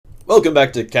Welcome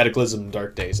back to Cataclysm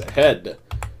Dark Days Ahead.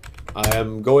 I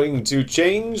am going to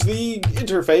change the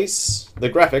interface, the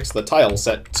graphics, the tile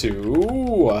set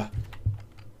to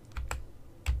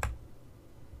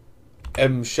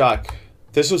M-Shock.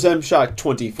 This was M-Shock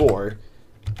 24.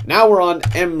 Now we're on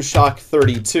M-Shock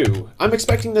 32. I'm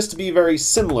expecting this to be very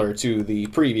similar to the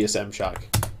previous M-Shock.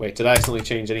 Wait, did I accidentally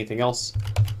change anything else?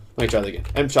 Let me try that again.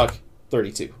 M-Shock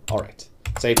 32. Alright.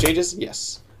 Save changes?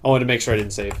 Yes. I wanted to make sure I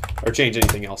didn't save or change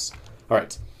anything else.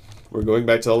 Alright. We're going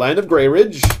back to the land of Grey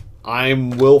Ridge.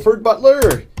 I'm Wilford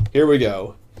Butler. Here we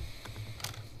go.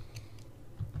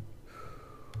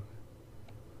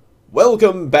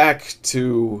 Welcome back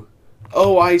to...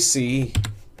 Oh, I see.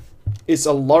 It's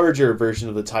a larger version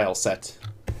of the tile set.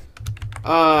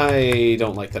 I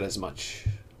don't like that as much.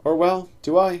 Or, well,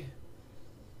 do I?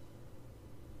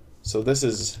 So this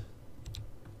is...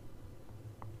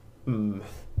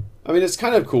 I mean, it's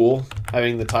kind of cool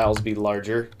having the tiles be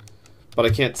larger, but I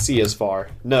can't see as far.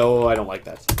 No, I don't like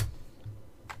that.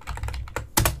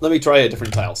 Let me try a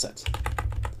different tile set.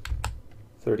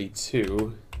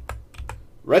 32.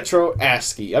 Retro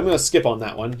ASCII. I'm going to skip on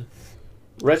that one.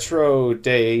 Retro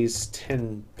Days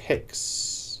 10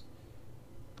 pix.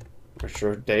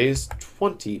 Retro Days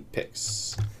 20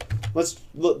 pix.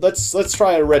 Let's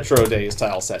try a Retro Days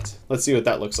tile set. Let's see what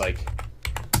that looks like.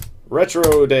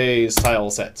 Retro Days tile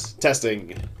set.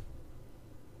 Testing.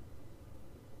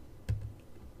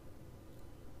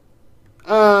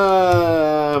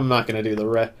 I'm not gonna do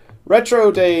the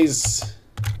Retro Days.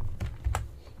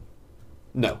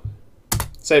 No.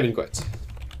 Save and quit.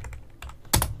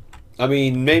 I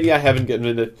mean, maybe I haven't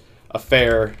given it a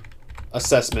fair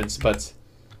assessment, but...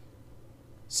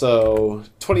 So,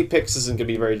 20 pix isn't gonna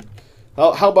be very...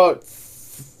 How about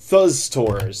Thuzz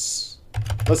Tours?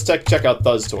 Let's check out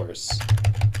Thuzz Tours.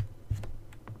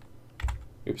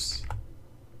 Oops.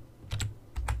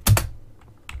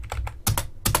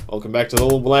 Welcome back to the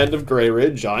land of Grey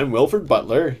Ridge. I'm Wilford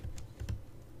Butler.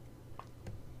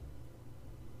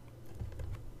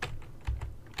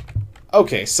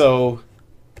 Okay, so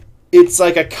it's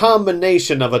like a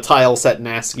combination of a tile set and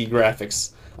ASCII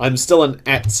graphics. I'm still an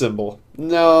 @ symbol.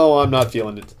 No, I'm not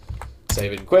feeling it.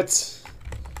 Save and quit.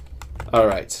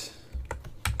 Alright.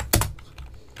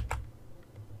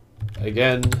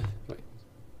 Again. Wait.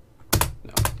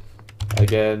 No.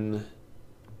 Again.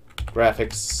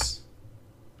 Graphics.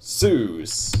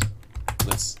 Sue's.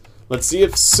 Let's see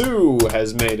if Sue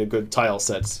has made a good tile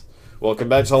set. Welcome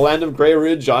back to the land of Grey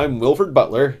Ridge. I'm Wilford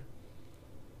Butler.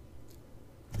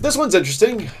 This one's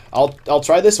interesting. I'll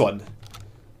try this one.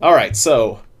 Alright,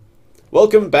 so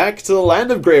welcome back to the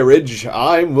land of Grey Ridge.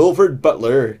 I'm Wilford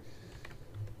Butler.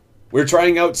 We're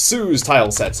trying out Sue's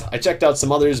tile set. I checked out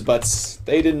some others, but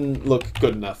they didn't look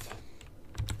good enough.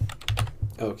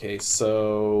 Okay,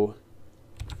 so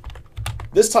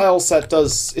this tile set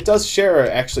does share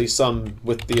actually some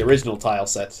with the original tile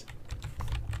set.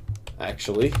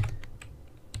 Actually.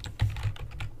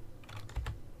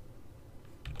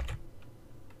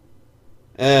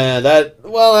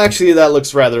 Actually that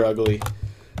looks rather ugly.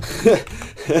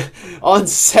 On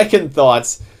second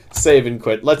thoughts, save and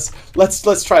quit. Let's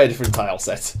try a different tile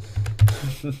set.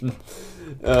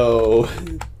 Oh.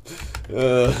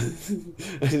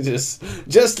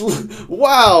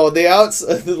 Wow,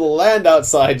 the land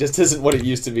outside just isn't what it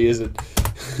used to be, is it?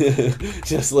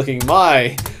 Just looking,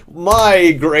 my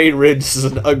Grey Ridge is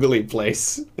an ugly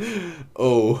place.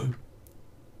 Oh.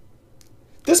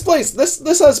 This place,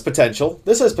 this has potential.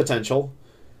 This has potential.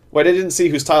 Wait, I didn't see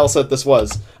whose tile set this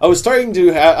was. I was starting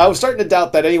to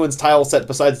doubt that anyone's tile set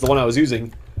besides the one I was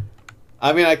using.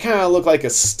 I mean, I kind of look like a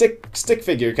stick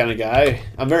figure kind of guy.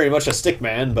 I'm very much a stick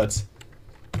man, but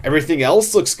everything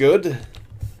else looks good.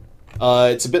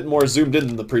 It's a bit more zoomed in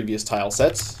than the previous tile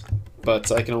sets,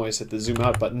 but I can always hit the zoom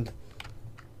out button.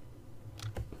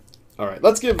 All right,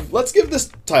 let's give this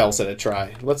tile set a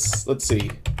try. Let's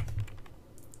see.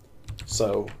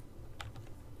 So,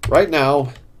 right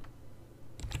now,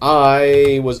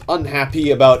 I was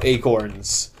unhappy about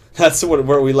acorns. That's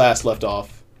where we last left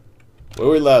off. Where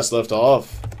we last left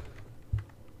off,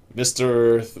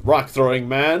 Mr. Rock-throwing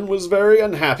man was very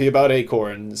unhappy about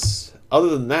acorns. Other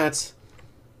than that,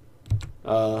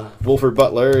 Wilford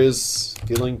Butler is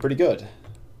feeling pretty good.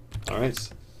 Alright.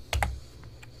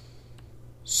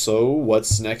 So,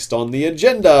 what's next on the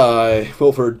agenda?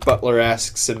 Wilford Butler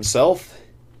asks himself.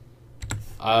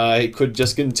 I could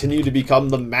just continue to become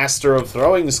the master of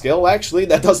throwing skill. Actually,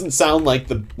 that doesn't sound like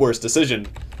the worst decision.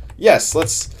 Yes,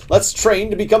 let's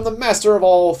train to become the master of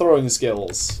all throwing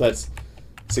skills. That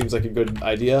seems like a good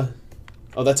idea.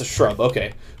 Oh, that's a shrub.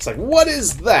 Okay. It's like, what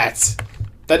is that?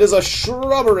 That is a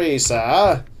shrubbery,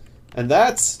 sir. And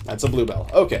that's a bluebell.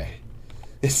 Okay.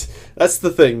 That's the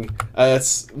thing.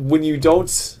 That's when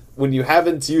you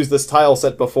haven't used this tile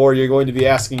set before, you're going to be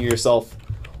asking yourself,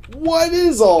 what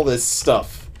is all this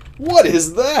stuff? What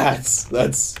is that?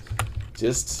 That's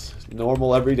just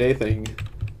normal everyday thing.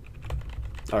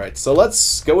 Alright, so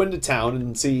let's go into town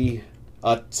and see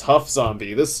a tough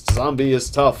zombie. This zombie is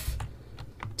tough.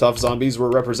 Tough zombies were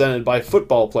represented by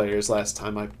football players last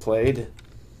time I played.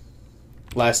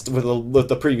 With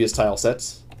the previous tile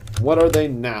sets. What are they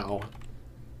now?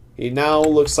 He now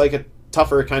looks like a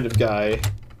tougher kind of guy.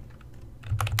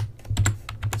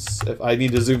 If I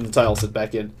need to zoom the tile set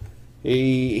back in.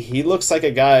 He looks like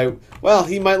a guy. Well,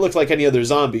 he might look like any other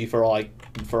zombie for all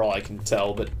I can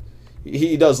tell, but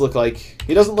he doesn't look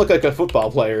like a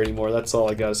football player anymore. That's all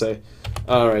I gotta say.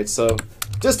 All right, so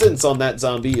distance on that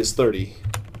zombie is 30.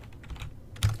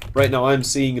 Right now, I'm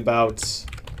seeing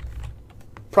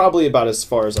probably about as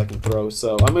far as I can throw.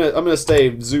 So I'm gonna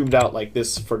stay zoomed out like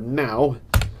this for now.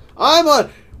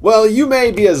 Well, you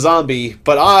may be a zombie,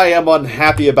 but I am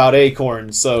unhappy about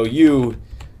acorns. So you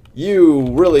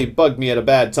really bugged me at a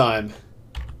bad time.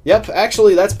 Yep,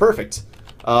 actually that's perfect.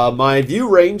 My view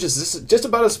range is just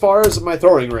about as far as my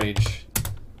throwing range.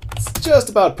 It's just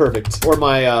about perfect. Or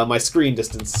my screen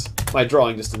distance. My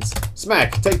drawing distance.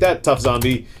 Smack! Take that, tough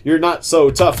zombie. You're not so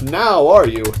tough now, are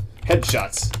you?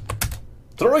 Headshots.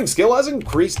 Throwing skill has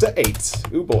increased to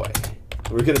 8. Ooh boy.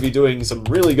 We're going to be doing some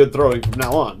really good throwing from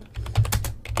now on.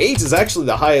 8 is actually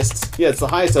the highest. Yeah, it's the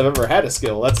highest I've ever had a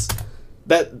skill.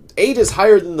 That 8 is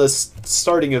higher than the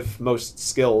starting of most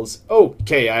skills.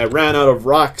 Okay, I ran out of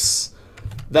rocks.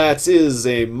 That is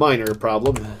a minor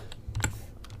problem.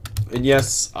 And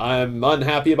yes, I'm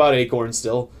unhappy about acorn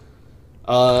still.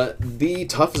 The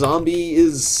tough zombie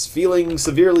is feeling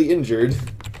severely injured.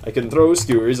 I can throw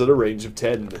skewers at a range of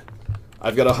 10.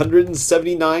 I've got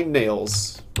 179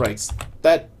 nails. Right,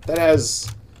 that has...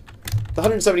 The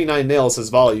 179 nails has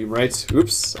volume, right?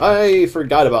 Oops, I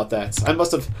forgot about that. I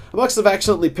must have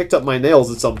accidentally picked up my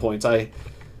nails at some point. I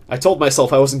told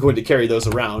myself I wasn't going to carry those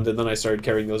around, and then I started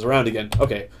carrying those around again.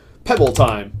 Okay, pebble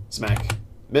time. Smack.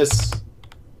 Miss.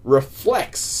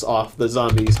 Reflects off the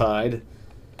zombie's hide.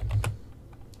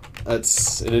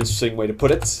 That's an interesting way to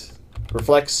put it.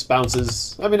 Reflects,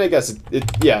 bounces. I mean, I guess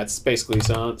yeah, it's basically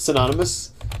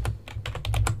synonymous.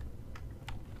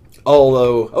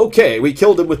 Although, okay, we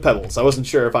killed him with pebbles. I wasn't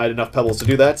sure if I had enough pebbles to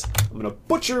do that. I'm gonna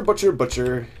butcher, butcher,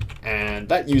 butcher, and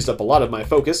that used up a lot of my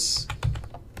focus.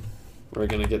 We're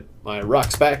gonna get my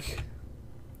rocks back.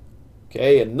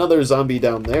 Okay, another zombie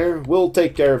down there. We'll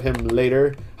take care of him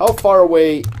later. How far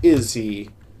away is he?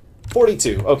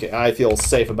 42. Okay, I feel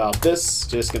safe about this.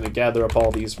 Just gonna gather up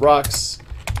all these rocks.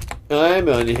 I'm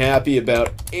unhappy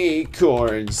about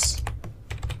acorns.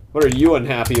 What are you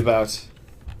unhappy about?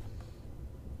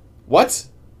 What?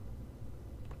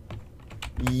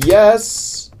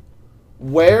 Yes.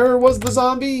 Where was the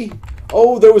zombie?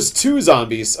 Oh, there was 2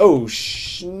 zombies. Oh,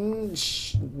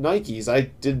 Nikes. I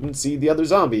didn't see the other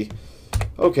zombie.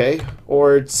 Okay.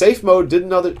 Or safe mode did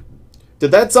another...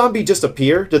 Did that zombie just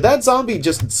appear? Did that zombie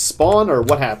just spawn, or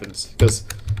what happened? Because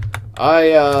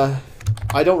I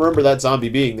don't remember that zombie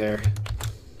being there.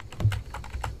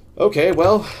 Okay,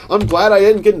 well, I'm glad I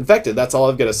didn't get infected. That's all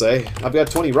I've got to say. I've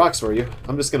got 20 rocks for you.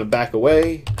 I'm just going to back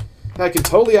away. I can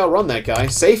totally outrun that guy.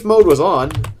 Safe mode was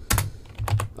on.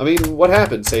 I mean, what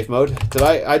happened, safe mode?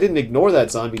 I didn't ignore that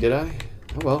zombie, did I?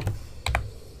 Oh, well.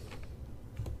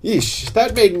 Yeesh,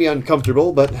 that made me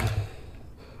uncomfortable, but...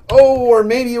 Oh, or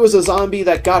maybe it was a zombie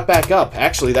that got back up.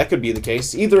 Actually, that could be the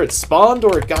case. Either it spawned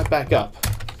or it got back up.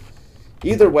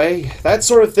 Either way, that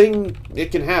sort of thing,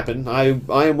 it can happen. I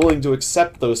am willing to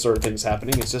accept those sort of things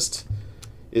happening. It's just...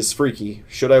 is freaky.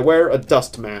 Should I wear a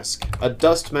dust mask? A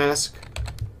dust mask...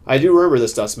 I do remember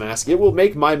this dust mask. It will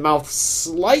make my mouth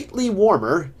slightly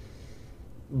warmer,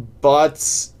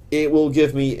 but it will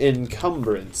give me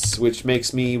encumbrance, which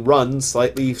makes me run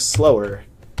slightly slower.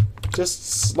 Just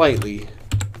slightly.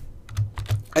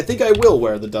 I think I will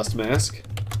wear the dust mask.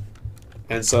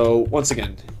 And so, once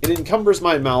again, it encumbers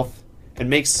my mouth and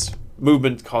makes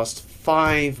movement cost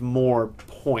 5 more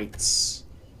points.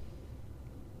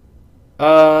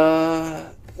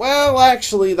 Well,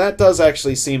 actually, that does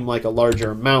actually seem like a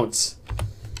larger amount.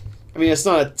 I mean, it's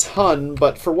not a ton,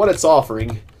 but for what it's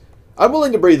offering, I'm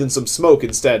willing to breathe in some smoke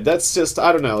instead. That's just,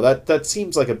 I don't know, that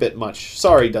seems like a bit much.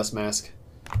 Sorry, dust mask.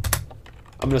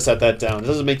 I'm gonna set that down. It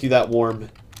doesn't make you that warm.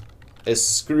 A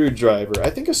screwdriver. I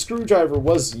think a screwdriver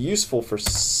was useful for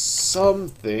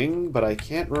something, but I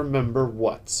can't remember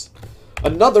what.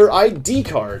 Another ID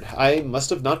card. I must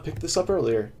have not picked this up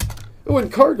earlier. Oh,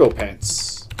 and cargo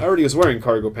pants. I already was wearing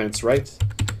cargo pants, right?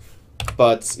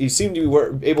 but you seem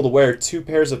to be able to wear 2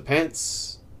 pairs of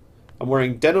pants. I'm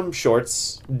wearing denim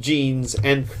shorts, jeans,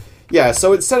 and yeah,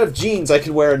 so instead of jeans, I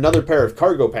can wear another pair of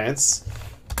cargo pants.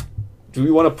 Do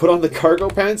we want to put on the cargo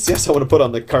pants? Yes, I want to put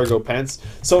on the cargo pants.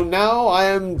 So now I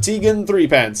am Tiegon 3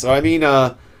 pants. I mean,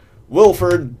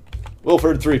 Wilford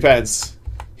 3 pants.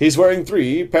 He's wearing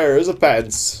 3 pairs of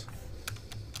pants.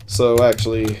 So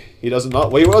actually, he does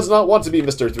not want to be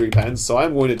Mr. 3 pants, so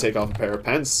I'm going to take off a pair of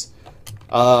pants.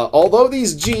 Although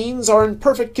these jeans are in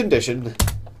perfect condition,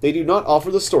 they do not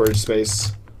offer the storage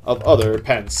space of other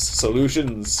pants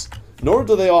solutions, nor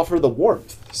do they offer the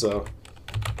warmth. So,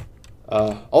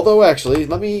 although actually,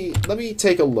 let me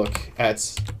take a look at.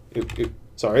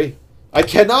 Sorry, I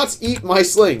cannot eat my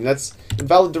sling. That's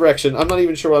invalid direction. I'm not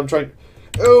even sure what I'm trying.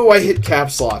 Oh, I hit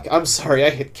caps lock. I'm sorry, I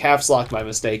hit caps lock by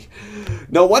mistake.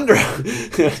 No wonder. At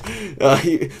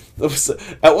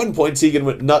one point, Tiegon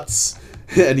went nuts,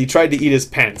 and he tried to eat his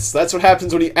pants. That's what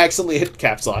happens when you accidentally hit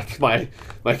caps lock. My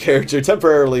character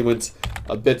temporarily went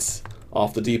a bit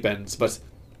off the deep end. But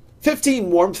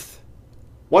 15 warmth,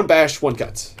 1 bash, 1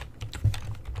 cut.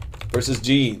 Versus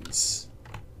jeans.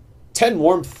 10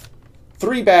 warmth,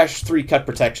 3 bash, 3 cut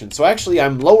protection. So actually,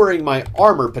 I'm lowering my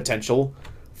armor potential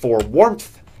for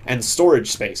warmth and storage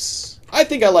space. I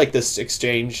think I like this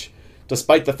exchange,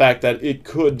 despite the fact that it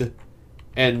could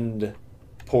end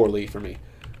poorly for me.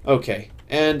 Okay,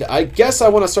 and I guess I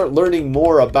want to start learning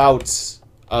more about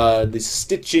the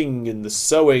stitching and the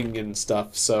sewing and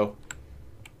stuff, so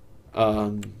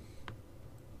I'll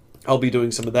be doing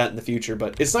some of that in the future,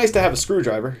 but it's nice to have a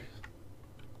screwdriver.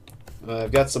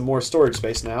 I've got some more storage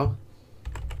space now.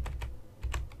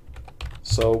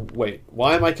 So, wait,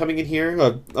 why am I coming in here?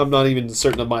 I'm not even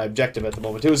certain of my objective at the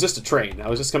moment. It was just a train. I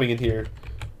was just coming in here.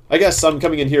 I guess I'm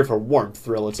coming in here for warmth,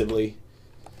 relatively.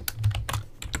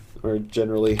 Or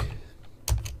generally.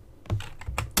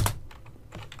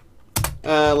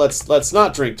 Let's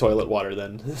not drink toilet water,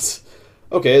 then.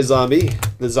 Okay, a zombie.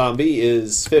 The zombie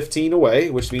is 15 away,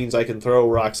 which means I can throw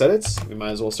rocks at it. We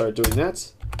might as well start doing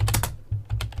that.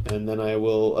 And then I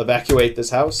will evacuate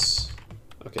this house.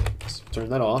 Okay, let's turn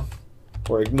that off.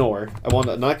 Or ignore.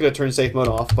 I'm not going to turn safe mode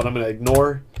off, but I'm going to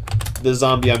ignore the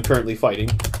zombie I'm currently fighting.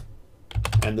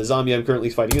 And the zombie I'm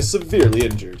currently fighting is severely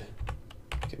injured.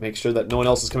 Okay, make sure that no one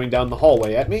else is coming down the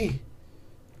hallway at me.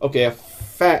 Okay, a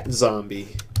fat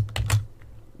zombie.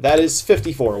 That is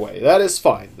 54 away. That is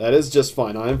fine. That is just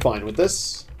fine. I'm fine with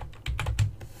this.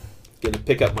 Gonna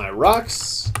pick up my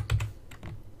rocks.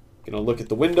 Gonna look at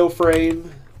the window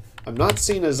frame. I'm not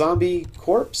seeing a zombie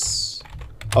corpse.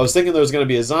 I was thinking there was going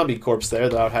to be a zombie corpse there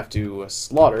that I would have to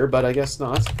slaughter, but I guess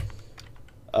not.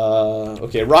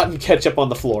 Okay, rotten ketchup on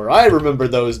the floor. I remember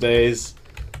those days.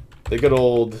 The good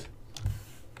old...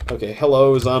 Okay,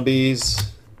 hello,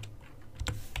 zombies.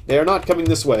 They are not coming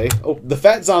this way. Oh, the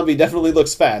fat zombie definitely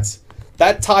looks fat.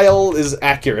 That tile is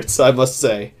accurate, I must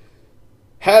say.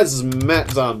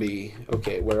 Hazmat zombie.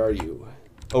 Okay, where are you?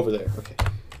 Over there, okay.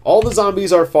 All the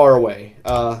zombies are far away.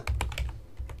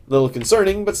 Little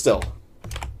concerning, but still.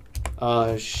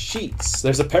 Sheets.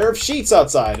 There's a pair of sheets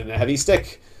outside and a heavy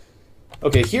stick.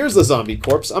 Okay, here's the zombie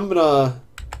corpse. I am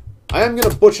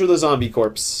gonna butcher the zombie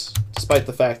corpse, despite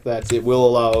the fact that it will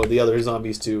allow the other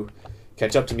zombies to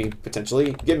catch up to me,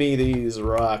 potentially. Give me these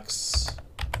rocks.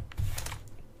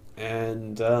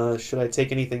 And, should I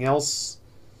take anything else?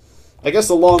 I guess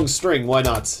a long string, why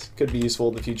not? Could be useful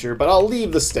in the future, but I'll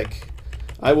leave the stick.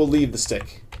 I will leave the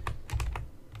stick.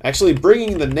 Actually,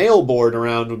 bringing the nail board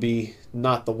around would be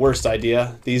not the worst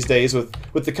idea these days with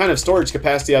the kind of storage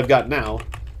capacity I've got now.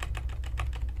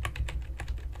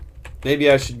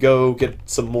 Maybe I should go get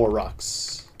some more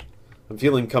rocks. I'm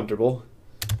feeling comfortable.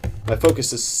 My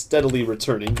focus is steadily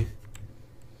returning.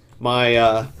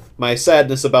 My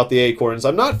sadness about the acorns.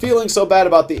 I'm not feeling so bad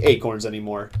about the acorns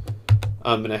anymore.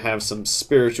 I'm gonna have some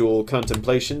spiritual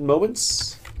contemplation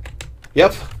moments.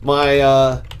 Yep,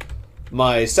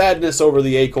 my sadness over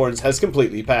the acorns has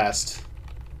completely passed.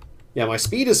 Yeah, my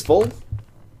speed is full.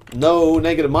 No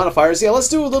negative modifiers. Yeah, let's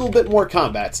do a little bit more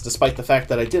combat, despite the fact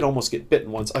that I did almost get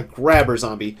bitten once. A grabber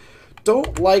zombie.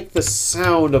 Don't like the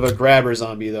sound of a grabber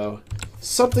zombie, though.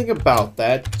 Something about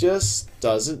that just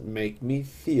doesn't make me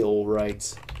feel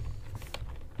right.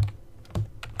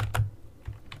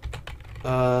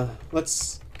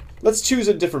 Let's choose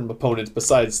a different opponent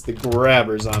besides the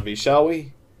grabber zombie, shall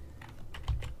we?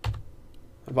 How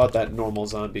about that normal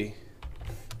zombie?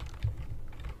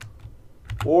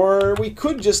 Or we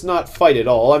could just not fight at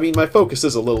all. I mean, my focus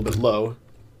is a little bit low.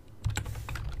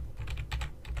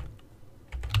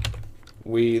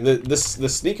 The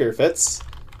sneaker fits.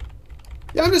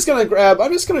 Yeah, I'm just gonna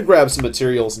grab some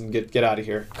materials and get out of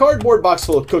here. Cardboard box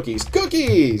full of cookies.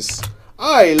 Cookies!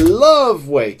 I love,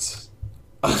 wait.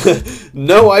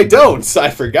 No, I don't. I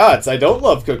forgot. I don't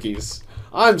love cookies.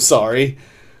 I'm sorry.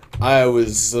 I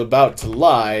was about to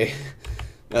lie.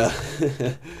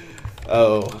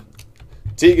 Oh.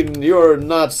 Tiegon, you're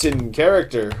not in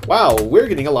character. Wow, we're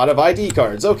getting a lot of ID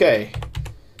cards. Okay.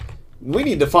 We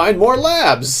need to find more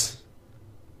labs.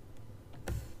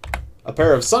 A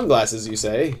pair of sunglasses, you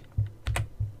say?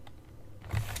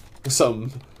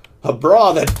 A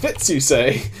bra that fits, you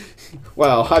say?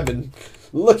 Wow, I've been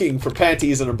looking for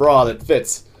panties and a bra that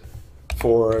fits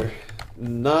for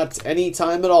not any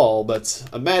time at all, but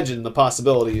imagine the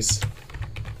possibilities.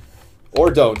 Or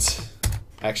don't,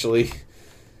 actually.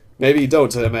 Maybe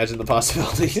don't imagine the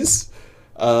possibilities.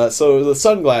 So the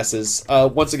sunglasses.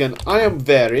 Once again, I am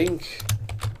wearing...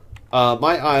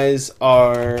 my eyes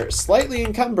are slightly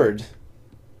encumbered.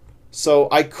 So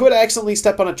I could accidentally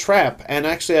step on a trap and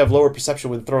actually have lower perception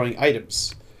when throwing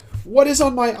items. What is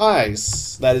on my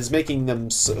eyes that is making them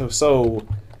so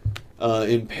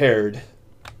impaired?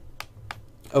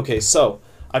 Okay, so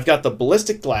I've got the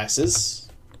ballistic glasses,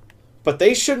 but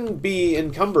they shouldn't be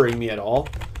encumbering me at all.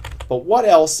 But what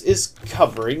else is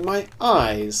covering my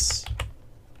eyes?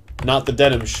 Not the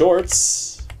denim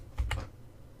shorts.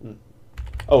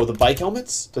 Oh, the bike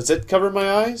helmets? Does it cover my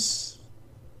eyes?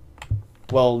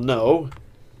 Well, no.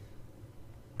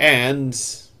 And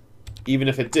even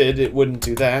if it did, it wouldn't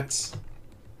do that.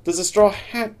 Does a straw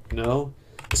hat? No.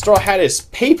 The straw hat is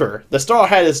paper. The straw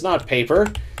hat is not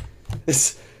paper.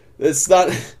 It's not...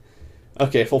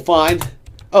 Okay, well, fine.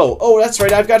 Oh, that's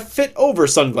right. I've got fit over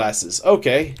sunglasses.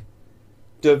 Okay.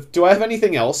 Do I have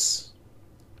anything else?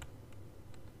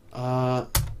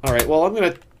 Alright, well, I'm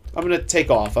gonna take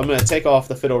off. I'm gonna take off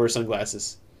the fit over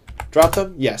sunglasses. Drop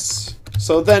them? Yes.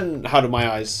 So then, how do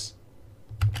my eyes...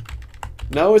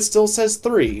 No, it still says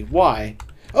 3. Why?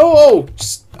 Oh!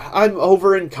 I'm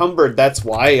over encumbered, that's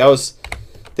why. I was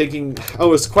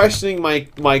questioning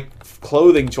my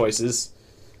clothing choices.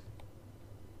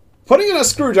 Putting in a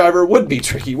screwdriver would be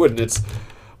tricky, wouldn't it?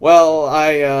 Well,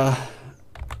 I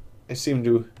seem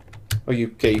to... Oh, you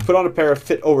put on a pair of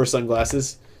fit-over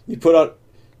sunglasses.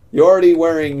 You're already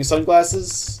wearing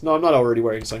sunglasses? No, I'm not already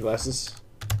wearing sunglasses.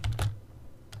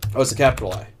 Oh, it's a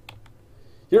capital I.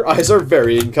 Your eyes are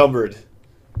very encumbered.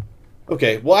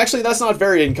 Okay, well, actually, that's not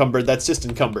very encumbered. That's just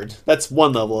encumbered. That's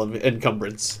one level of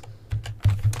encumbrance.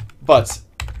 But,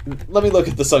 let me look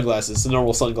at the sunglasses, the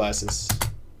normal sunglasses.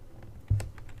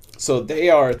 So, they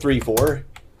are 3-4.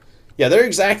 Yeah, they're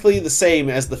exactly the same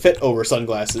as the fit-over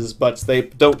sunglasses, but they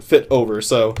don't fit over,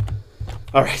 so...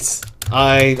 Alright.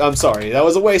 I'm sorry. That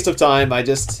was a waste of time. I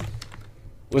just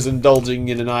was indulging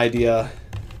in an idea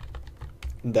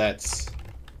that's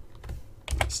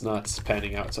not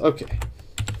panning out. Okay.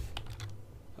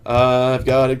 I've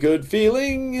got a good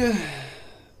feeling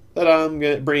that I'm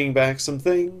bringing back some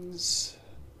things.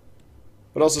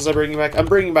 What else is I bringing back? I'm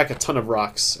bringing back a ton of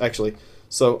rocks, actually.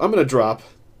 So I'm going to drop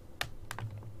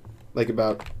like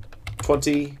about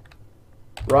 20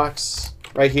 rocks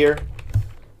right here.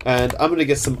 And I'm gonna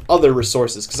get some other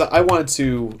resources because I wanted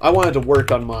to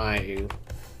work on my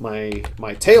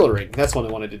tailoring. That's what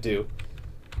I wanted to do.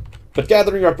 But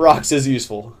gathering up rocks is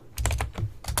useful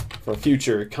for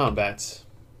future combat.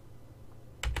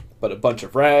 But a bunch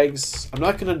of rags. I'm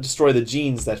not gonna destroy the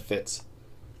jeans that fit.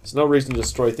 There's no reason to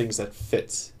destroy things that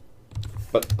fit.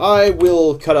 But I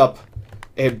will cut up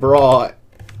a bra.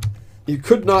 You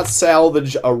could not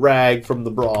salvage a rag from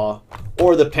the bra.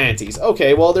 Or the panties.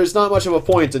 Okay, well, there's not much of a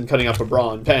point in cutting up a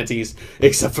bra and panties,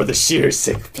 except for the sheer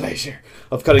sick pleasure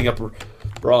of cutting up a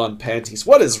bra and panties.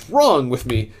 What is wrong with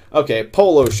me? Okay,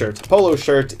 polo shirt. Polo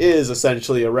shirt is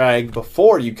essentially a rag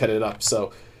before you cut it up,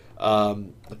 so... a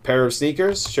pair of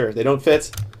sneakers? Sure, they don't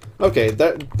fit. Okay,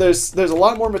 there's a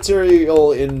lot more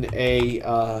material in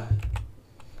a...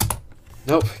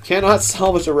 Nope, cannot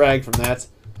salvage a rag from that.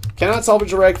 Cannot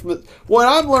salvage a rag from it. What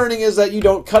I'm learning is that you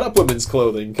don't cut up women's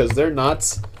clothing, because they're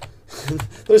not...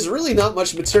 There's really not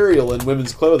much material in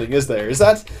women's clothing, is there? Is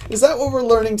that what we're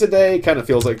learning today? Kind of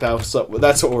feels like that's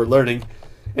what we're learning.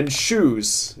 And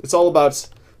shoes. It's all about...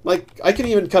 Like, I can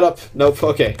even cut up... Nope,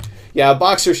 okay. Yeah,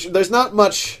 boxer... There's not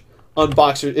much on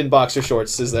boxer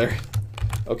shorts, is there?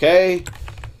 Okay.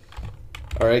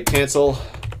 Alright, cancel.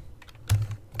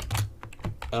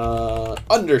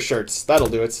 Undershirts. That'll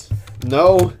do it.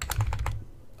 No.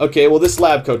 Okay, well this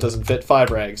lab coat doesn't fit. 5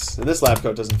 rags. And this lab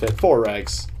coat doesn't fit. 4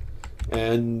 rags.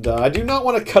 And I do not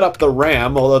want to cut up the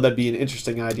RAM, although that'd be an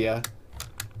interesting idea.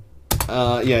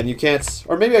 Yeah, and you can't...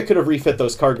 Or maybe I could have refit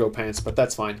those cargo pants, but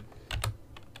that's fine.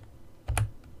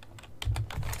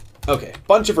 Okay,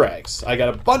 bunch of rags. I got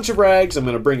a bunch of rags. I'm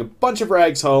going to bring a bunch of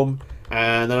rags home,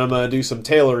 and then I'm going to do some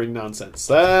tailoring nonsense.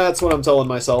 That's what I'm telling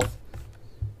myself.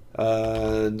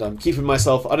 And I'm keeping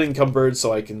myself unencumbered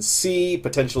so I can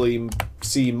potentially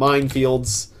see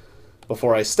minefields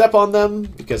before I step on them,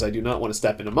 because I do not want to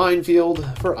step in a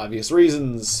minefield for obvious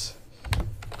reasons.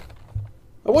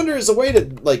 I wonder, is a way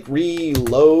to, like,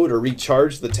 reload or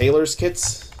recharge the tailor's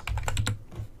kits?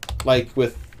 Like,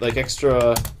 with, like,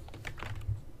 extra...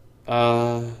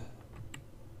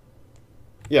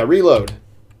 yeah, reload.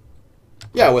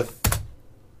 Yeah, with...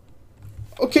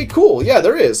 Okay, cool. Yeah,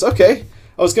 there is. Okay.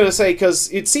 I was gonna say, because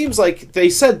it seems like they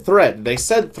said thread. They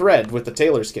said thread with the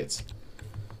tailor's kits.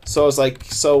 So I was like,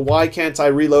 so why can't I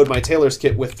reload my tailor's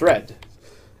kit with thread?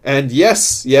 And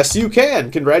yes, yes you can.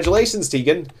 Congratulations,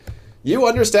 Tiegon. You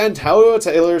understand how a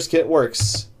tailor's kit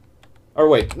works. Or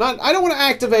wait, I don't want to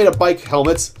activate a bike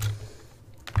helmet.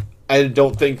 I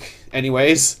don't think,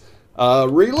 anyways.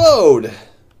 Reload.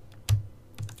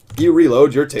 You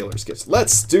reload your tailor's kits.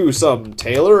 Let's do some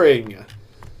tailoring.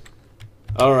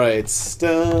 Alright.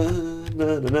 So,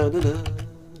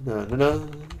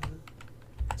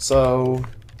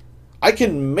 I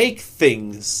can make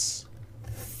things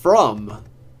from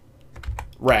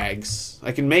rags.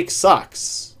 I can make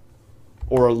socks.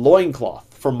 Or a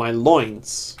loincloth for my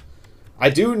loins. I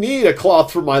do need a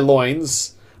cloth for my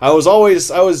loins. I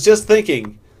was just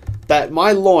thinking that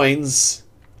my loins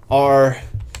are...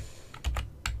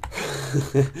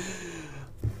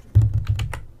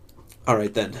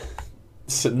 Alright then.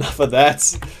 Enough of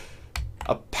that.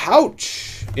 A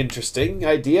pouch. Interesting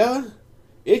idea.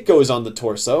 It goes on the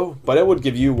torso, but it would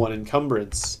give you 1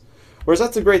 encumbrance. Whereas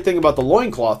that's the great thing about the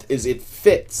loincloth, is it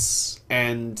fits.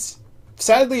 And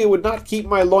sadly, it would not keep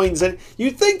my loins in.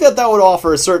 You'd think that that would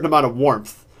offer a certain amount of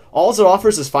warmth. All it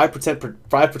offers is 5%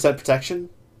 protection.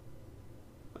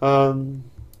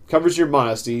 Covers your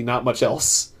modesty, not much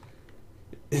else.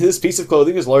 This piece of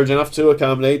clothing is large enough to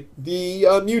accommodate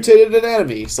the mutated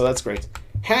anatomy, so that's great.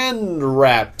 Hand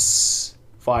wraps.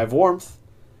 5 warmth.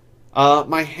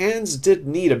 My hands did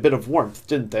need a bit of warmth,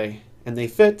 didn't they? And they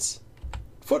fit.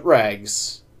 Foot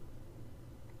rags.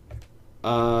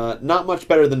 Not much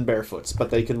better than barefoots, but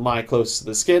they can lie close to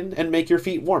the skin and make your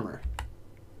feet warmer.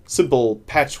 Simple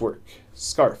patchwork.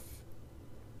 Scarf.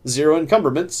 0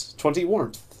 encumbrance, 20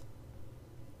 warmth.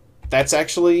 That's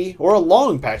actually... or a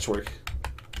long patchwork.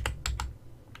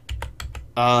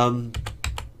 That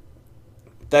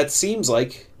seems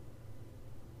like...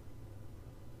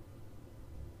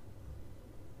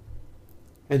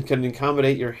 and can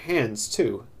accommodate your hands,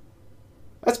 too.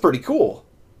 That's pretty cool.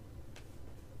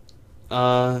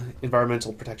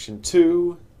 Environmental protection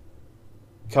 2.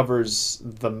 Covers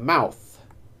the mouth.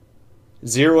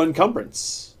 0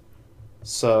 encumbrance.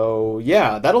 So,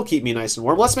 yeah, that'll keep me nice and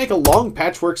warm. Let's make a long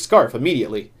patchwork scarf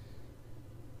immediately.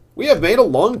 We have made a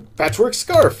long patchwork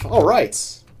scarf. All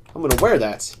right. I'm going to wear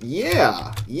that.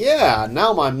 Yeah. Yeah.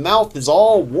 Now my mouth is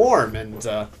all warm. And,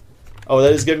 oh,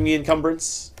 that is giving me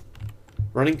encumbrance.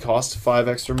 Running cost 5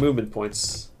 extra movement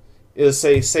points. It'll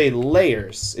say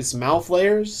layers. It's mouth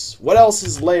layers? What else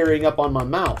is layering up on my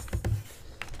mouth?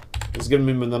 It's giving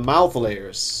me the mouth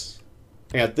layers.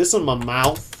 I got this on my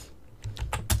mouth.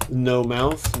 No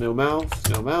mouth, no mouth,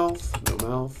 no mouth, no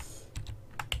mouth.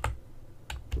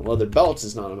 The leather belt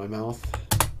is not on my mouth.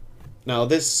 Now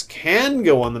this can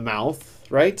go on the mouth,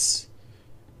 right?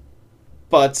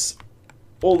 But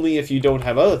only if you don't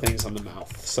have other things on the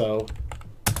mouth. So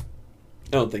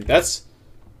I don't think that's...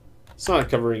 it's not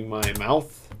covering my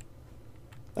mouth.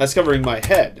 That's covering my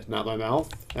head, not my mouth.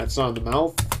 That's not on the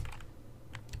mouth.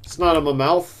 It's not on my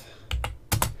mouth.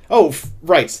 Oh,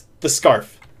 right. The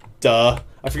scarf. Duh.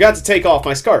 I forgot to take off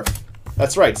my scarf.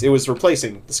 That's right. It was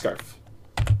replacing the scarf.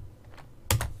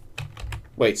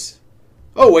 Wait.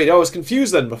 Oh, wait. I was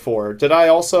confused then before. Did I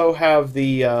also have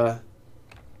the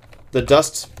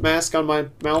dust mask on my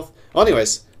mouth? Well,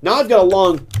 anyways, now I've got a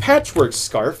long patchwork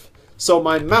scarf. So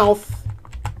my mouth...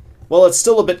 well, it's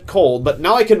still a bit cold, but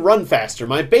now I can run faster.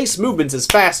 My base movement is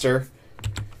faster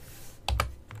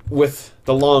with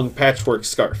the long patchwork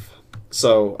scarf.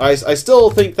 So I still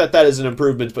think that that is an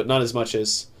improvement, but not as much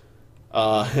as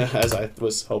as I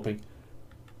was hoping.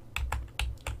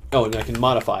 Oh, and I can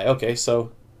modify. Okay,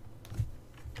 so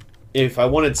if I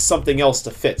wanted something else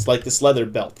to fit, like this leather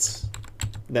belt,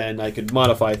 then I could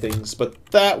modify things, but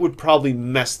that would probably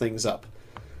mess things up.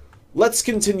 Let's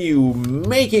continue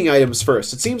making items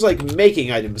first. It seems like making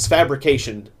items,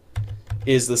 fabrication,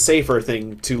 is the safer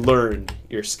thing to learn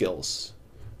your skills.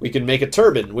 We can make a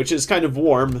turban, which is kind of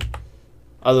warm.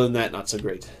 Other than that, not so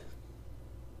great.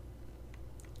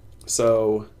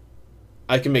 So,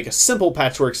 I can make a simple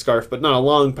patchwork scarf, but not a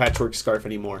long patchwork scarf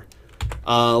anymore.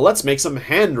 Let's make some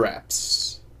hand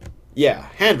wraps. Yeah,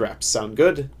 hand wraps sound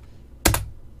good.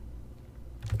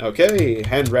 Okay,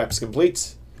 hand wraps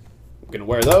complete. I'm gonna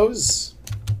wear those.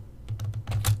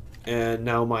 And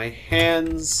now my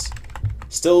hands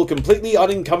still completely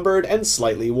unencumbered and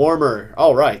slightly warmer.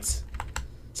 Alright.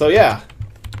 So yeah.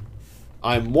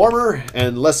 I'm warmer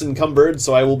and less encumbered,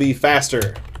 so I will be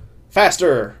faster.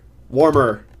 Faster!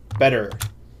 Warmer! Better.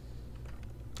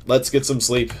 Let's get some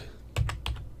sleep.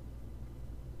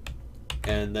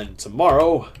 And then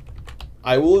tomorrow,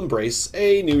 I will embrace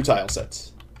a new tile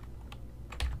set.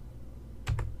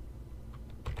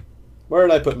 Where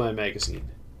did I put my magazine?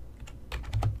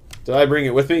 Did I bring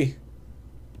it with me?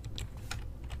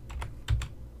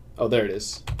 Oh, there it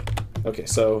is. Okay,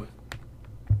 so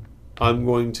I'm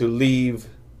going to leave...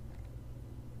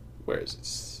 Where is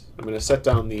it? I'm going to set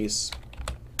down these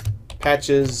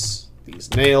patches, these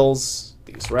nails,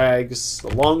 these rags, the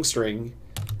long string.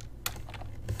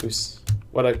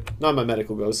 Not my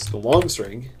medical ghost, the long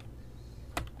string.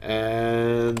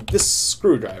 And this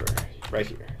screwdriver right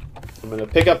here. I'm going to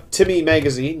pick up Timmy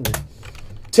magazine.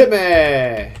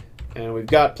 Timmy! And we've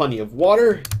got plenty of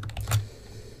water.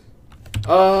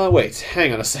 Wait,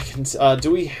 hang on a second.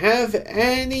 Do we have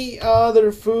any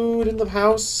other food in the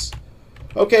house?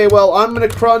 Okay, well, I'm gonna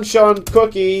crunch on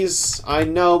cookies. I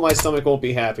know my stomach won't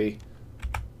be happy.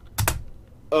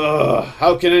 Ugh,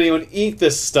 how can anyone eat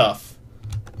this stuff?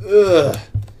 Ugh.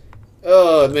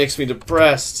 Oh, it makes me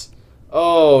depressed.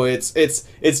 Oh, it's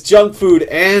junk food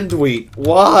and wheat.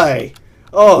 Why?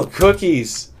 Oh,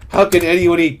 cookies. How can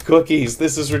anyone eat cookies?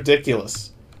 This is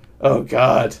ridiculous. Oh,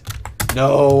 God.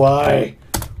 No, why?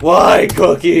 Why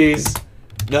cookies?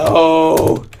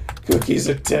 No. Cookies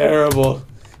are terrible.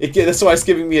 That's why it's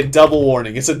giving me a double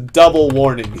warning. It's a double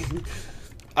warning.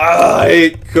 I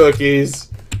hate cookies.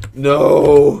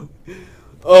 No.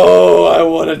 Oh, I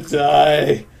want to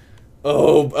die.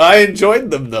 Oh, I enjoyed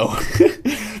them, though.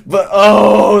 But,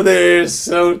 oh, they're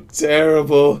so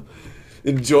terrible.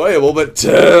 Enjoyable, but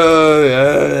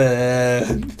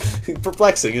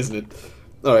perplexing, isn't it?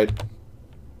 Alright.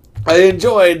 I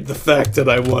enjoyed the fact that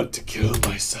I want to kill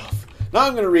myself. Now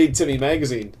I'm going to read Timmy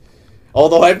magazine.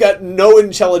 Although I've got no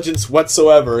intelligence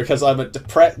whatsoever, because I'm a is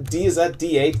that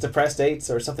D8? Depressed 8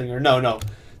 or something? Or no.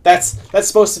 That's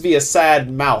supposed to be a sad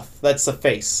mouth. That's a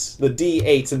face. The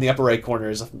D8 in the upper right corner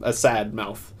is a sad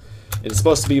mouth. It's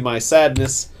supposed to be my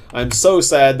sadness. I'm so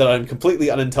sad that I'm completely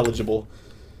unintelligible.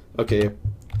 Okay.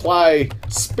 Apply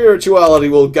spirituality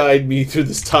will guide me through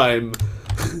this time.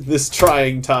 This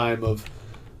trying time of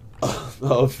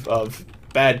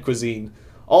bad cuisine.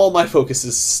 All my focus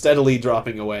is steadily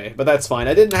dropping away, but that's fine.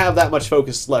 I didn't have that much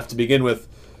focus left to begin with.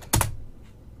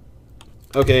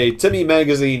 Okay, Timmy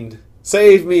magazine.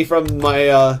 Save me from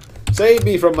my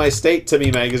state,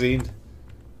 Timmy magazine.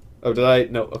 Oh, did I?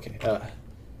 No, okay.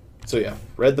 So yeah,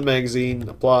 read the magazine,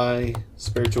 apply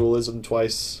spiritualism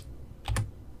twice,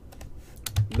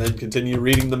 then continue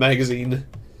reading the magazine.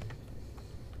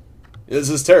 This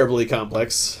is terribly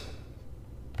complex.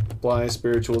 Apply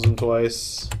spiritualism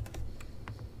twice.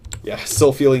 Yeah,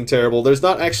 still feeling terrible. There's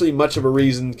not actually much of a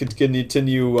reason to continue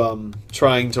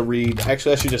trying to read.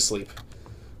 Actually, I should just sleep.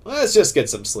 Let's just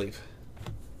get some sleep.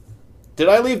 Did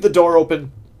I leave the door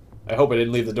open? I hope I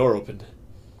didn't leave the door open.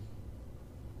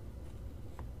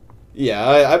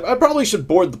 Yeah, I probably should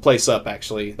board the place up,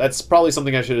 actually. That's probably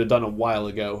something I should have done a while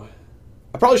ago.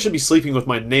 I probably should be sleeping with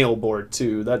my nail board,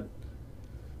 too.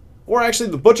 Or actually,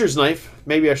 the butcher's knife.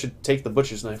 Maybe I should take the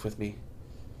butcher's knife with me.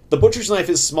 The butcher's knife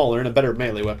is smaller and a better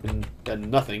melee weapon than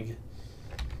nothing.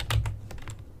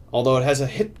 Although it has a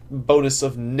hit bonus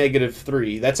of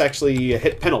 -3. That's actually a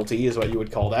hit penalty, is what you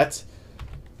would call that.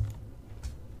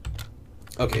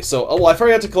 Okay, so... Oh, I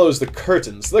forgot to close the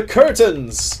curtains. The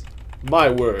curtains! My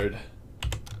word.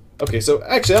 Okay, so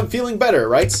actually, I'm feeling better,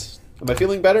 right? Am I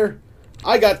feeling better?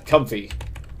 I got comfy.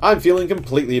 I'm feeling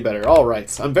completely better.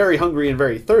 Alright, I'm very hungry and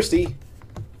very thirsty.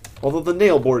 Although the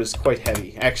nail board is quite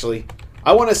heavy, actually.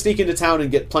 I want to sneak into town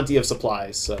and get plenty of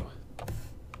supplies, so...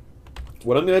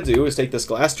 What I'm going to do is take this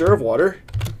glass jar of water,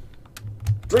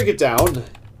 drink it down,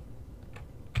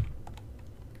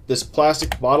 this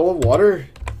plastic bottle of water,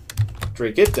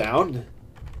 drink it down,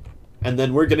 and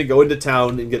then we're going to go into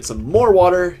town and get some more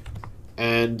water,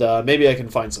 and maybe I can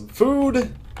find some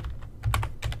food,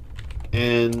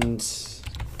 and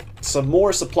some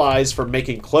more supplies for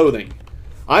making clothing.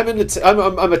 I'm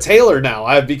a tailor now.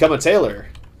 I've become a tailor.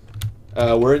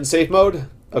 We're in safe mode?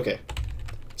 Okay.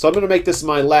 So I'm going to make this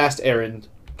my last errand,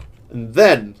 and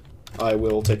then I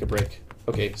will take a break.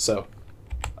 Okay, so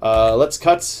let's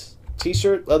cut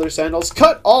T-shirt, leather sandals.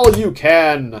 Cut all you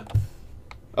can!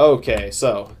 Okay,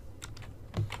 so.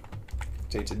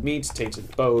 Tainted meat,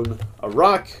 tainted bone, a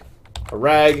rock, a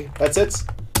rag. That's it?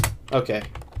 Okay.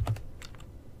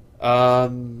 Let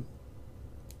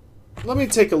me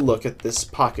take a look at this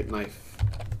pocket knife.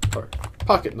 Or,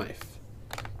 pocket knife.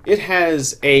 It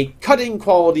has a cutting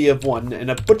quality of 1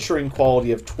 and a butchering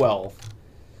quality of 12.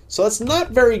 So that's not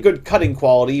very good cutting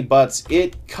quality, but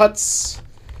it cuts...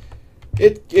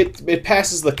 It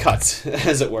passes the cut,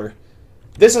 as it were.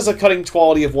 This has a cutting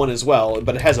quality of 1 as well,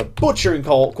 but it has a butchering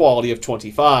quality of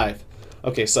 25.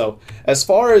 Okay, so as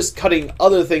far as cutting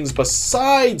other things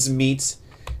besides meat,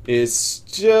 it's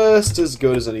just as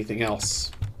good as anything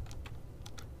else.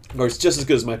 Or it's just as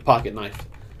good as my pocket knife.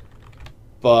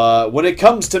 But when it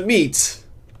comes to meat,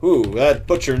 ooh, that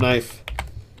butcher knife.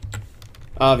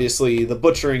 Obviously, the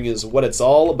butchering is what it's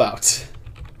all about.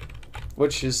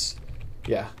 Which is,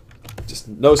 yeah, just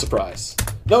no surprise.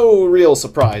 No real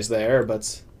surprise there,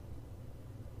 but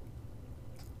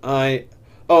I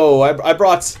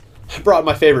brought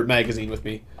my favorite magazine with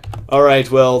me. All right,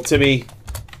 well, Timmy,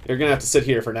 you're gonna have to sit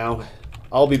here for now.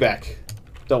 I'll be back.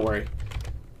 Don't worry.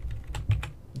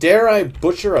 Dare I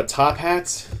butcher a top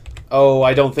hat? Oh,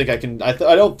 I don't think I can. I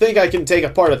don't think I can take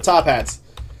apart a top hat.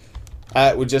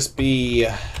 That would just be.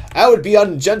 That would be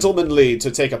ungentlemanly to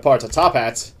take apart a top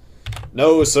hat.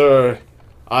 No, sir.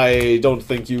 I don't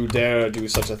think you dare do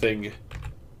such a thing.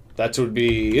 That would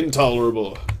be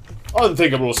intolerable.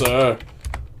 Unthinkable, sir.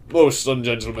 Most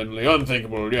ungentlemanly.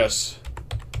 Unthinkable, yes.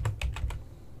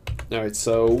 Alright,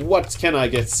 so what can I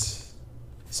get?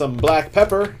 Some black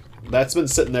pepper. That's been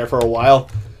sitting there for a while.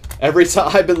 Every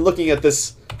time I've been looking at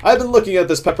this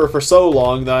pepper for so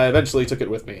long that I eventually took it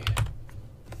with me.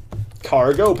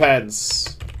 Cargo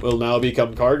pants will now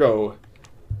become cargo.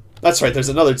 That's right, there's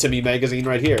another Timmy magazine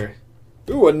right here.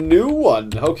 Ooh, a new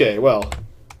one. Okay, well.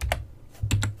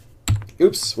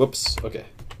 Oops, whoops, okay.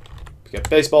 Pick up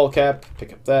baseball cap,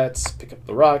 pick up that, pick up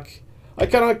the rock. I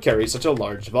cannot carry such a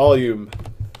large volume.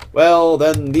 Well,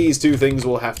 then these two things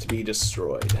will have to be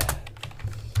destroyed.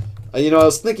 You know, I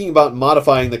was thinking about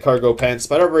modifying the cargo pants,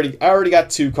 but I already got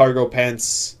 2 cargo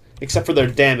pants, except for their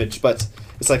damage, but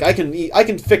it's like I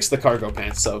can fix the cargo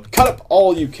pants, so cut up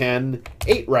all you can,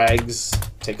 8 rags,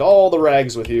 take all the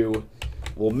rags with you,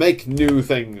 we'll make new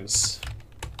things.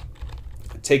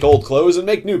 Take old clothes and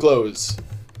make new clothes.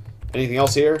 Anything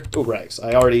else here? Ooh, rags.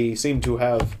 I already seem to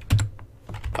have...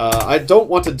 I don't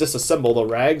want to disassemble the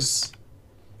rags.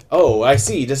 Oh, I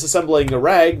see. Disassembling a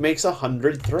rag makes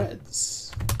 100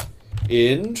 threads.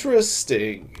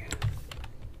 Interesting.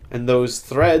 And those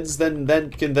threads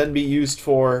then can be used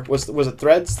for... Was it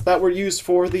threads that were used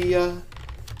for the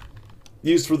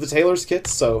tailor's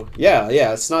kits? So, yeah,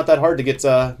 it's not that hard to get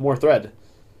more thread.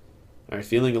 Alright,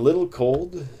 feeling a little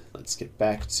cold. Let's get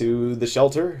back to the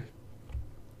shelter.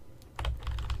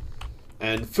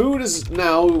 And food is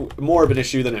now more of an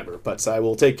issue than ever, but I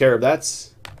will take care of that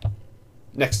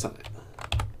next time.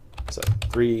 So,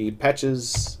 3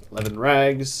 patches, 11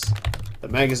 rags, the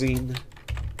magazine,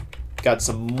 got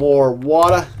some more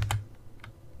water,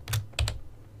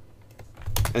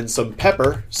 and some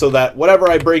pepper, so that whatever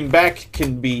I bring back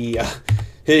can be,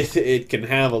 it can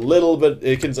have a little bit,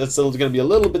 it's going to be a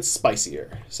little bit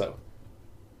spicier, so.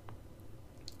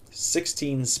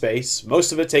 16 space,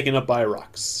 most of it taken up by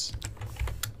rocks.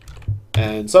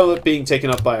 And some of it being taken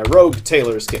up by a rogue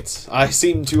tailor's kit. I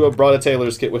seem to have brought a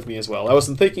tailor's kit with me as well. I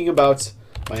wasn't thinking about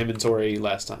my inventory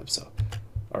last time, so.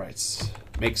 Alright,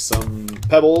 make some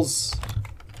pebbles.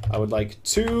 I would like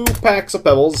 2 packs of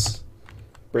pebbles.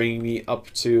 Bringing me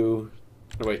up to...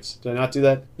 Oh, wait, did I not do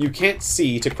that? You can't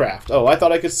see to craft. Oh, I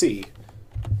thought I could see.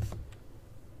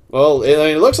 Well,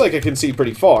 it looks like I can see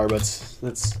pretty far, but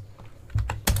that's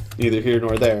neither here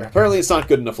nor there. Apparently it's not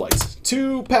good enough light.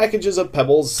 2 packages of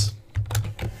pebbles.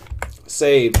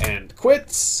 Save and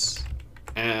quit.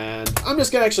 And I'm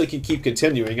just going to actually keep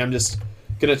continuing. I'm just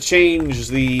going to change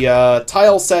the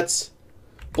tile sets.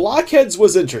 Blockheads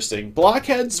was interesting.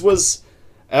 Blockheads was...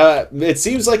 it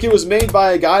seems like it was made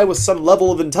by a guy with some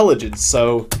level of intelligence,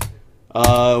 so...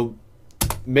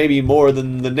 maybe more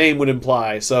than the name would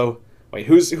imply. So, wait,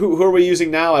 who are we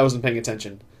using now? I wasn't paying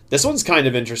attention. This one's kind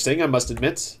of interesting, I must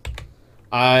admit.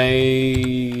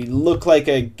 I look like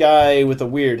a guy with a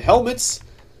weird helmet.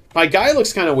 My guy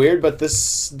looks kind of weird, but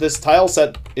this tile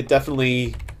set, it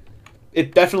definitely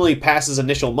passes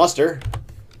initial muster.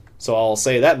 So I'll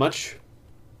say that much.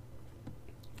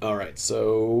 Alright,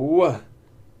 so...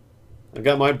 I've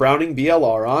got my Browning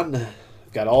BLR on.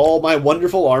 I've got all my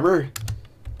wonderful armor.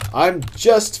 I'm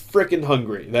just frickin'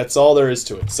 hungry. That's all there is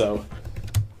to it, so...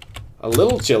 A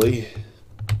little chilly.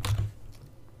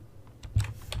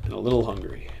 and a little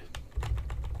hungry.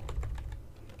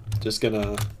 Just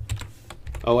gonna...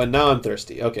 Oh, and now I'm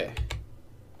thirsty. Okay.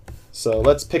 So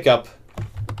let's pick up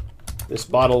this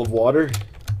bottle of water.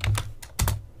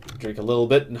 Drink a little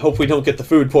bit and hope we don't get the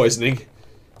food poisoning,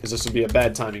 because this would be a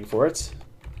bad timing for it.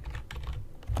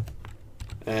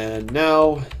 And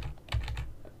now,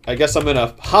 I guess I'm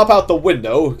gonna hop out the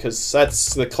window, because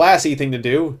that's the classy thing to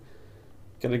do.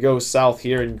 Gonna go south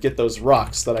here and get those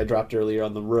rocks that I dropped earlier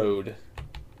on the road.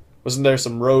 Wasn't there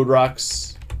some road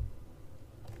rocks?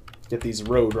 Get these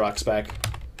road rocks back.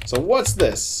 So what's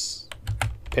this?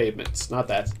 Pavement. Not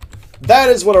that. That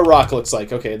is what a rock looks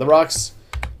like. Okay, the rocks.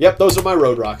 Yep, those are my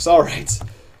road rocks. Alright.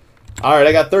 Alright,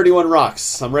 I got 31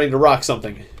 rocks. I'm ready to rock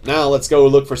something. Now let's go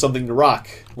look for something to rock.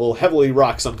 We'll heavily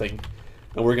rock something.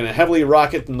 And we're gonna heavily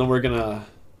rock it, and then we're gonna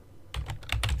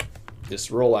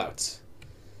just roll out.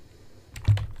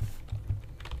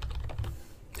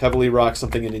 Heavily rock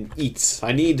something and then eat.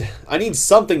 I need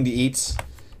something to eat.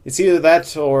 It's either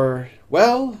that or,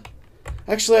 well,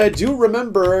 actually I do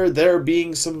remember there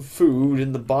being some food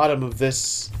in the bottom of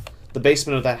the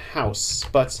basement of that house,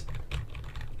 but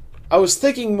I was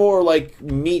thinking more like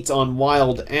meat on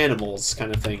wild animals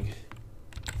kind of thing.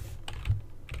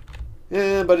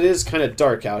 Yeah, but it is kind of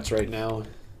dark out right now.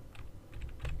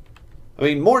 I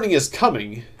mean, morning is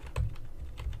coming,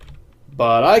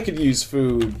 but I could use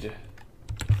food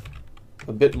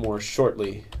a bit more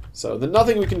shortly. So, then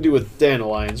nothing we can do with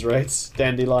dandelions, right?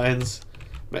 Dandelions.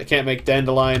 I can't make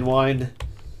dandelion wine.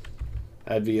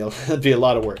 That'd be a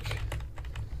lot of work.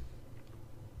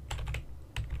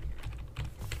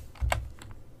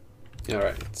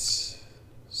 Alright.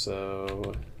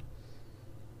 So...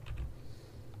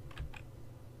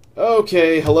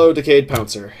 Okay, hello Decayed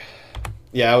Pouncer.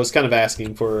 Yeah, I was kind of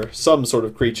asking for some sort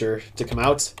of creature to come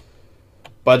out.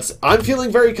 But I'm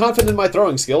feeling very confident in my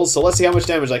throwing skills, so let's see how much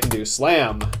damage I can do.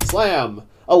 Slam! Slam!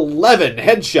 11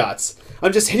 headshots!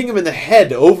 I'm just hitting him in the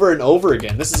head over and over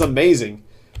again. This is amazing.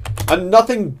 I'm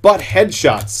nothing but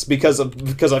headshots because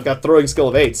I've got throwing skill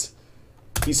of 8.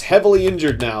 He's heavily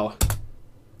injured now.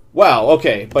 Wow,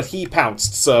 okay, but he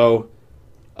pounced, so...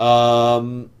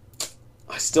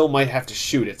 I still might have to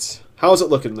shoot it. How's it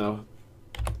looking, though?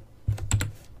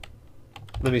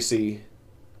 Let me see.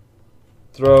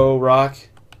 Throw, rock.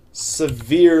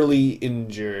 Severely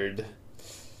injured.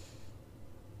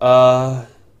 I'm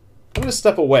gonna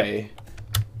step away.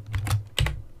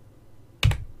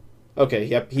 Okay,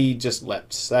 yep, he just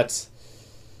leapt. That's...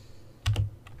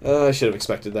 I should have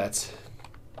expected that.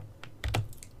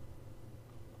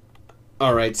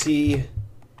 Alright, he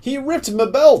ripped my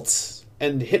belt!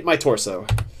 And hit my torso.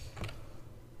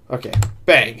 Okay,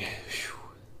 bang. Whew.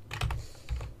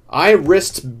 I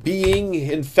risked being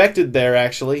infected there,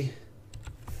 actually.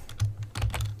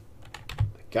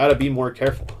 I gotta be more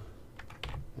careful.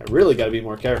 I really gotta be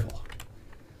more careful.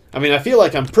 I mean, I feel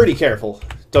like I'm pretty careful.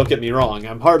 Don't get me wrong.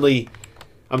 I'm hardly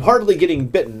getting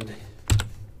bitten.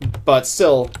 But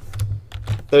still,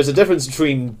 there's a difference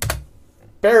between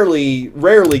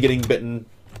rarely getting bitten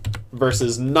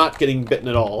versus not getting bitten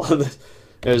at all.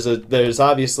 There's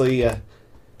obviously a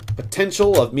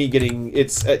potential of me getting...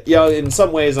 in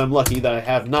some ways I'm lucky that I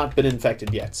have not been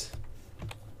infected yet.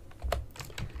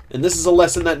 And this is a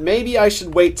lesson that maybe I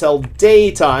should wait till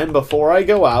daytime before I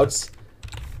go out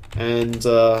and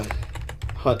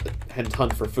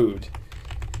hunt for food.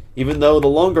 Even though the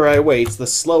longer I wait, the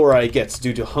slower I get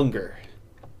due to hunger.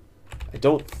 I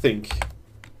don't think...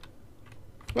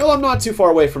 Well, I'm not too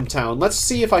far away from town. Let's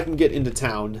see if I can get into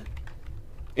town.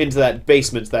 Into that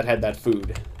basement that had that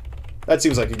food. That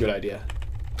seems like a good idea.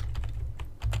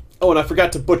 Oh, and I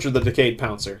forgot to butcher the Decayed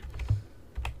Pouncer.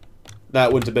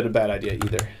 That wouldn't have been a bad idea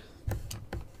either.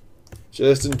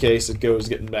 Just in case it goes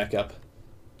getting back up.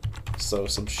 So,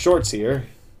 some shorts here.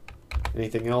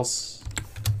 Anything else?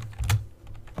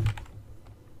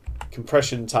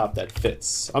 Compression top that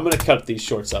fits. I'm gonna cut these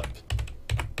shorts up.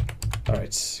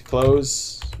 Alright,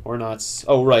 close. Or not.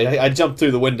 Oh, right, I jumped through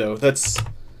the window. That's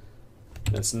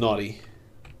naughty.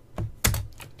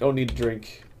 Don't need to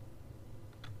drink.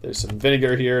 There's some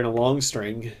vinegar here and a long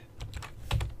string.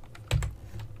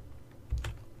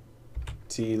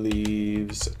 Tea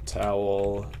leaves,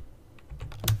 towel.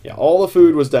 Yeah, all the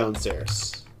food was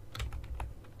downstairs.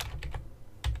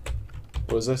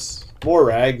 What was this? More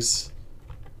rags.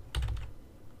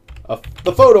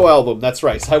 The photo album, that's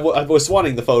right. I was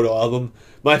wanting the photo album.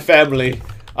 My family,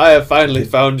 I have finally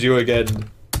found you again.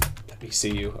 Let me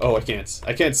see you. Oh, I can't.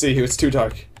 I can't see you, it's too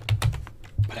dark.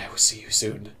 But I will see you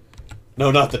soon.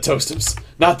 No, not the Toastums.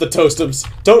 Not the Toastums.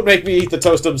 Don't make me eat the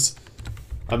Toastums.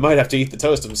 I might have to eat the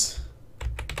Toastums.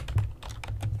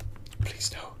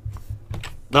 Please no.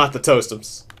 Not the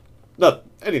Toastums. No,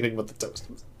 anything but the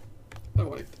toastums. I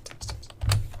want to eat the toastums.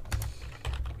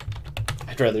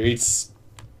 I'd rather eat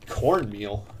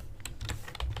cornmeal.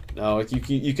 No,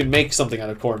 you can make something out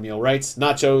of cornmeal, right?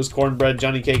 Nachos, cornbread,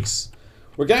 Johnny cakes.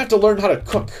 We're gonna have to learn how to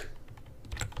cook.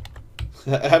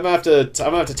 I'm gonna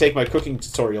have to take my cooking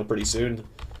tutorial pretty soon.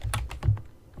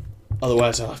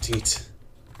 Otherwise, I'll have to eat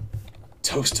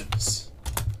toastums.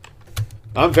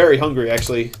 I'm very hungry,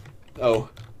 actually. Oh,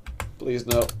 please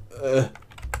no.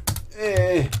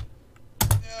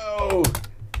 No,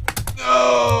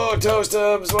 no,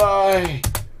 toastums. Why?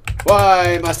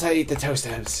 Why must I eat the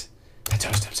toastums? The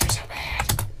toastums are so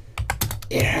bad.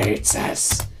 It hurts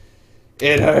us.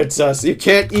 It hurts us. You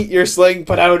can't eat your sling,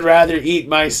 but I would rather eat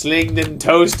my sling than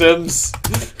toastums.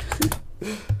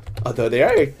 Although they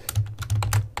are.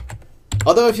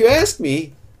 Although if you ask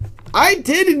me, I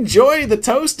did enjoy the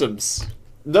toastums.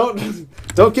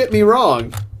 Don't get me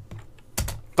wrong.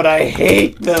 But I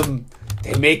hate them.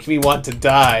 They make me want to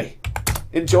die.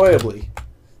 Enjoyably.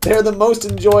 They're the most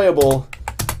enjoyable.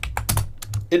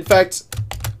 In fact,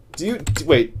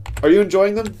 wait, are you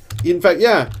enjoying them? In fact,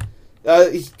 yeah.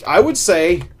 I would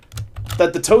say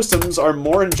that the toastums are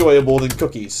more enjoyable than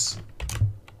cookies.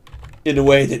 In a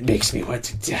way that makes me want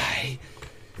to die.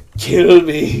 Kill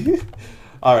me.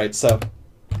 Alright, so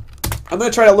I'm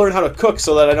going to try to learn how to cook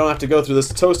so that I don't have to go through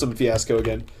this toastum fiasco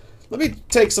again. Let me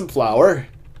take some flour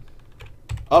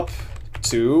up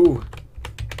to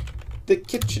the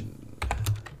kitchen.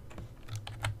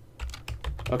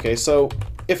 Okay, so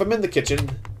if I'm in the kitchen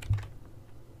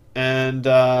and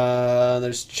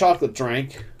there's chocolate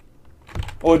drink.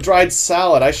 Oh, a dried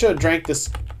salad. I should have drank this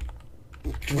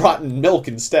rotten milk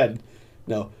instead.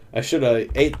 No, I should have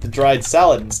ate the dried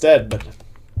salad instead, but...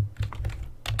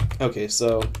 Okay,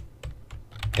 so...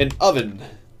 An oven.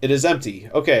 It is empty.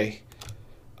 Okay.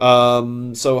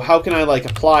 So how can I, like,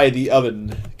 apply the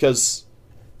oven? Because...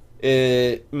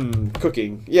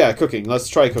 cooking. Yeah, cooking. Let's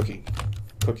try cooking.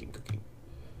 Cooking.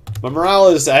 My morale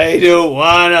is, I don't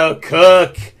want to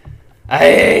cook. I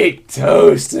hate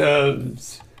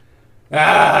toastums.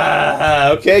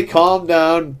 Okay, calm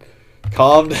down.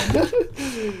 Calm down.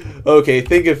 Okay,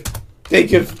 think of,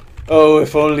 oh,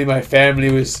 if only my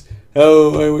family was,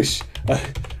 oh, I wish,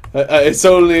 it's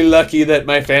only lucky that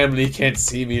my family can't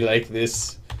see me like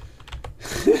this.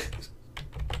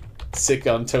 Sick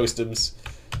on toastums.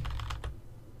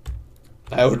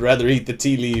 I would rather eat the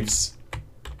tea leaves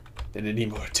than any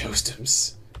more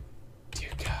toastums. Dear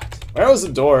God. Where was the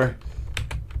door?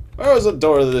 Where was the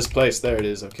door to this place? There it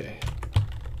is, okay.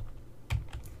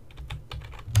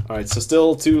 Alright, so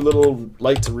still too little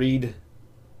light to read.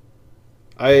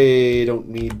 I don't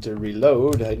need to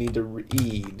reload, I need to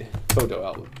read. Photo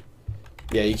album.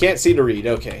 Yeah, you can't see to read,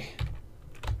 okay.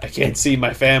 I can't see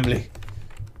my family.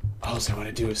 All I want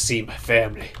to do is see my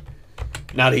family.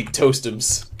 Not eat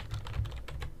toastums.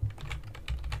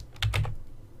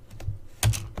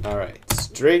 Alright,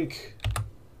 drink.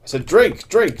 I said drink.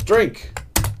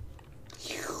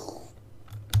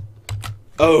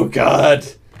 Oh God.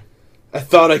 I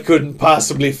thought I couldn't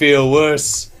possibly feel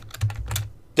worse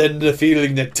than the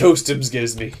feeling that toastums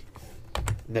gives me.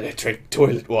 And then I drank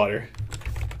toilet water.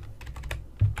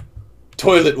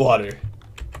 Toilet water.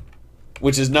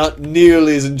 Which is not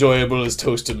nearly as enjoyable as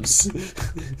toastums.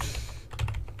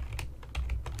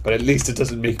 But at least it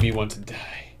doesn't make me want to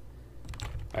die.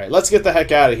 Alright, let's get the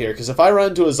heck out of here, because if I run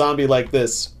into a zombie like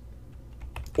this,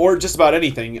 or just about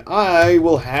anything, I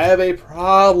will have a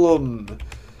problem.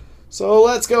 So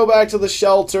let's go back to the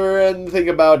shelter and think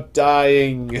about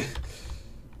dying.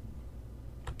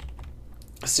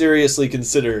 Seriously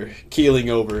consider keeling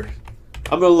over.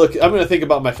 I'm gonna think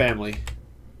about my family.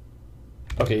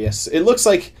 Okay, yes. It looks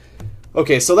like...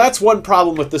 Okay, so that's one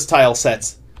problem with this tile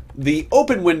set. The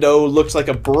open window looks like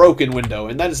a broken window,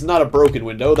 and that is not a broken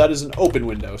window, that is an open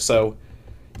window, so...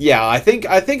 Yeah, I think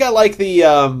I like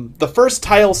the first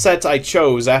tile set I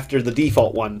chose after the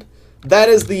default one. That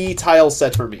is the tile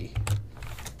set for me.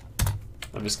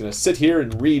 I'm just gonna sit here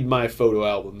and read my photo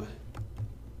album.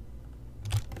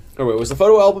 Oh wait, was the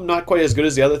photo album not quite as good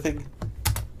as the other thing?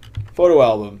 Photo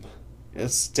album.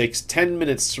 This takes 10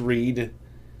 minutes to read,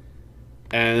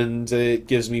 and it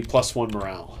gives me +1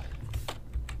 morale.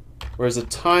 Whereas a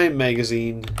Time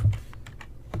magazine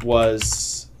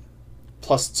was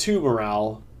 +2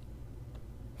 morale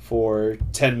for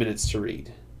 10 minutes to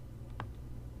read.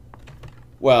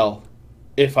 Well,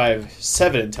 if I have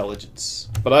 7 intelligence,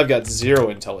 but I've got 0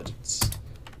 intelligence.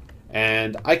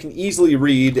 And I can easily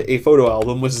read a photo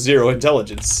album with 0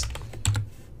 intelligence.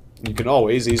 You can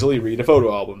always easily read a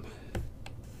photo album.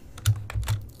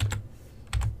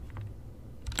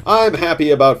 I'm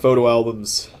happy about photo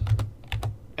albums.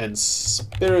 and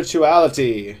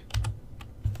spirituality.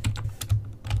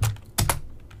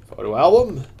 Photo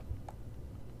album.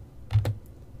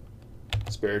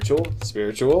 Spiritual.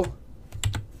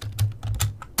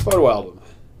 Photo album.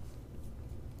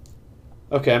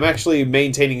 Okay, I'm actually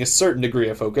maintaining a certain degree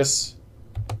of focus.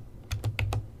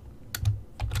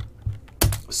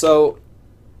 So,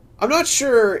 I'm not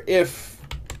sure if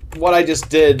what I just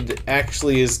did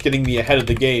actually is getting me ahead of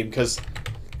the game, because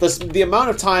the amount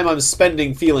of time I'm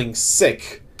spending feeling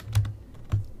sick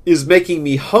is making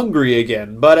me hungry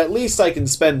again, but at least I can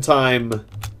spend time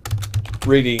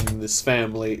reading this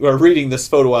reading this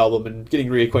photo album and getting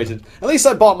reacquainted. At least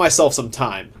I bought myself some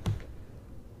time.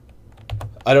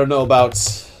 I don't know about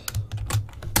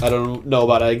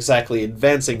exactly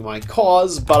advancing my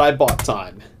cause, but I bought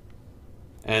time.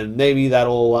 And maybe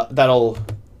that'll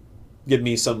give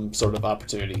me some sort of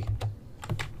opportunity.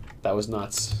 That was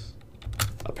not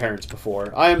apparent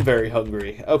before. I am very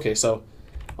hungry. Okay, so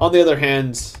on the other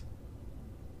hand,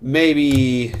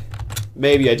 maybe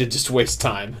I did just waste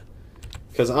time,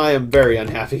 because I am very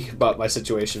unhappy about my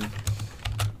situation.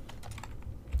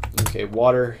 Okay,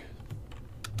 water.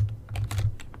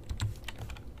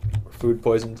 Or food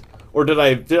poisoned. Or did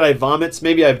I vomit?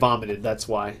 Maybe I vomited, that's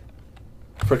why.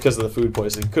 Because of the food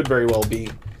poisoning. Could very well be.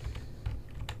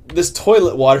 This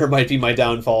toilet water might be my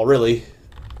downfall, really.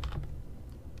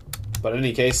 But in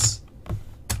any case,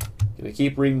 gonna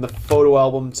keep reading the photo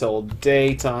album till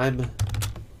daytime.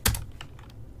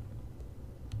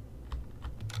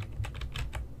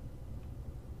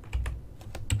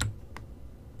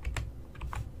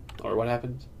 Or what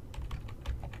happened?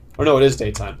 Or no, it is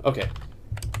daytime. Okay.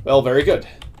 Well, very good.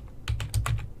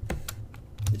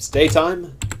 It's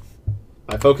daytime.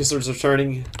 My focus is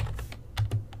returning.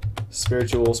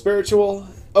 Spiritual.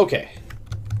 Okay.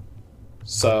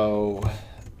 So,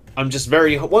 I'm just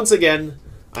once again,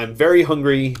 I'm very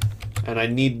hungry, and I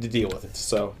need to deal with it.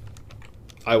 So,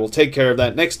 I will take care of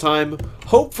that next time.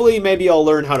 Hopefully, maybe I'll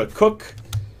learn how to cook.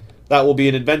 That will be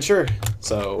an adventure.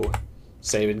 So,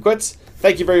 save and quit.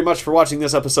 Thank you very much for watching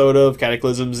this episode of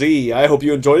Cataclysm Z. I hope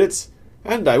you enjoyed it,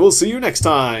 and I will see you next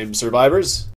time, survivors.